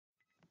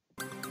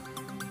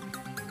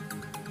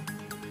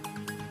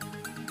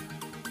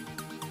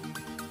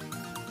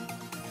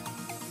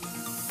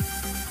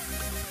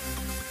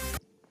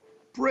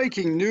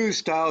Breaking news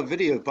style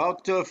video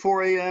about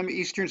 4 a.m.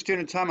 Eastern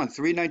Standard Time on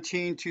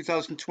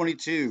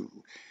 3/19/2022.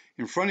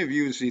 In front of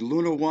you is the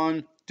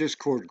LunaOne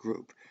Discord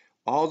group.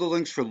 All the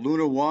links for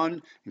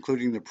LunaOne,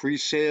 including the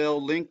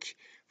pre-sale link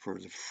for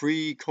the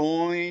free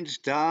coins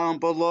down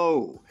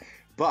below.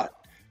 But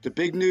the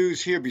big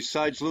news here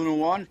besides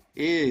LunaOne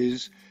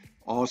is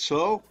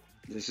also,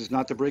 this is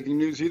not the breaking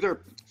news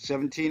either,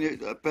 17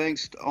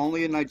 banks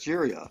only in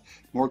Nigeria,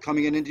 more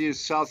coming in India,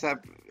 South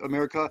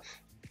America,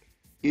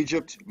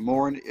 Egypt,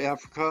 more in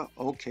Africa,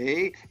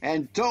 okay,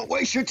 and don't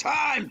waste your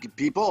time,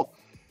 people.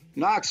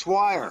 Knox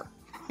wire,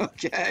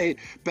 okay,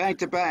 bank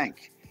to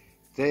bank.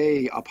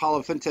 They,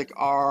 Apollo FinTech,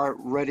 are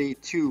ready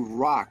to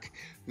rock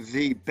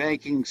the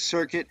banking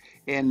circuit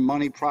and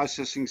money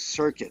processing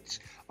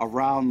circuits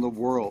around the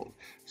world,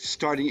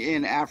 starting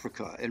in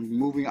Africa and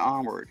moving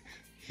onward.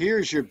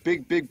 Here's your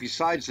big,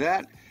 besides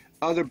that,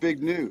 other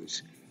big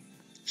news.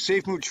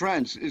 SAFEMOON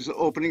Trends is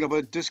opening up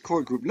a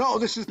Discord group. No,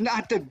 this is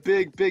not the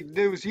big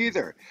news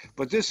either,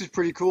 but this is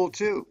pretty cool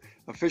too.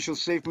 Official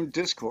SAFEMOON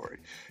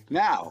Discord.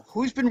 Now,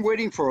 who's been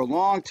waiting for a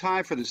long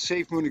time for the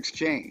SAFEMOON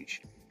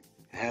exchange?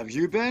 Have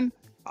you been?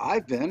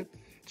 I've been.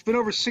 It's been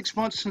over 6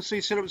 months since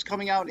they said it was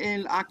coming out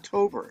in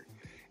October.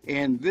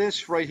 And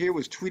this right here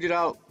was tweeted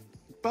out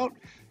about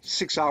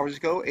 6 hours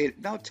ago,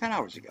 10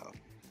 hours ago.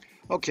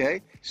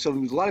 Okay, so a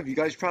lot of you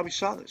guys probably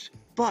saw this,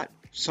 but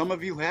some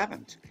of you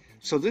haven't.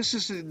 So this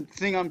is the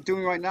thing I'm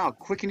doing right now,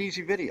 quick and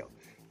easy video,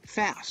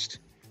 fast.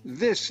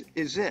 This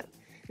is it.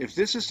 If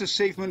this is the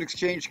SAFEMOON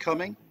exchange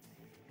coming,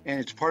 and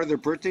it's part of their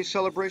birthday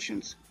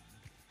celebrations,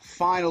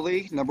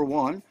 finally, number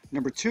one.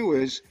 Number two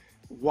is,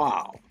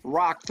 wow,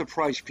 rock the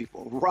price,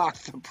 people, rock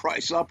the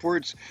price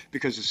upwards,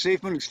 because the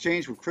SAFEMOON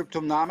exchange with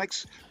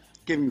Cryptonomics,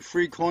 giving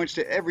free coins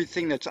to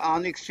everything that's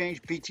on the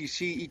exchange,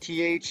 BTC,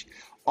 ETH,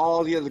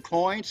 all the other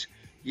coins,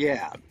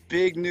 yeah,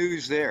 big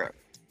news there.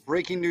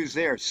 Breaking news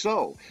there.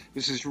 So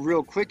this is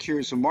real quick.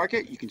 Here's the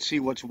market. You can see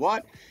what's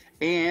what.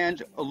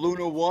 And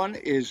LunaOne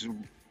is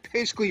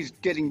basically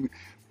getting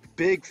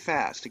big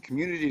fast. The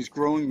community is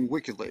growing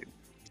wickedly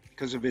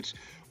because of its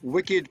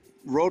wicked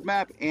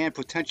roadmap and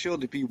potential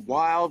to be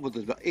wild with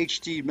the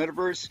HD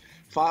metaverse,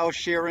 file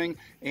sharing,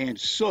 and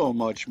so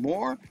much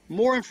more.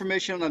 More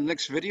information on the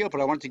next video, but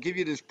I wanted to give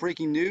you this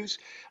breaking news.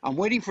 I'm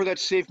waiting for that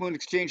SAFEMOON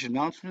exchange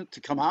announcement to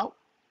come out.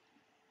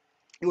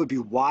 It would be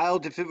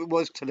wild if it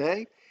was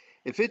today.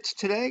 If it's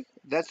today,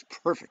 that's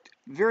perfect.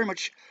 Very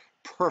much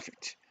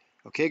perfect.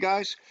 Okay,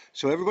 guys?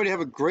 So everybody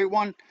have a great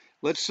one.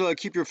 Let's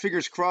keep your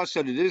fingers crossed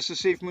that it is the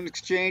SAFEMOON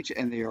exchange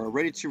and they are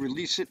ready to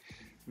release it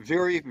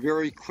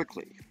very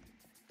quickly.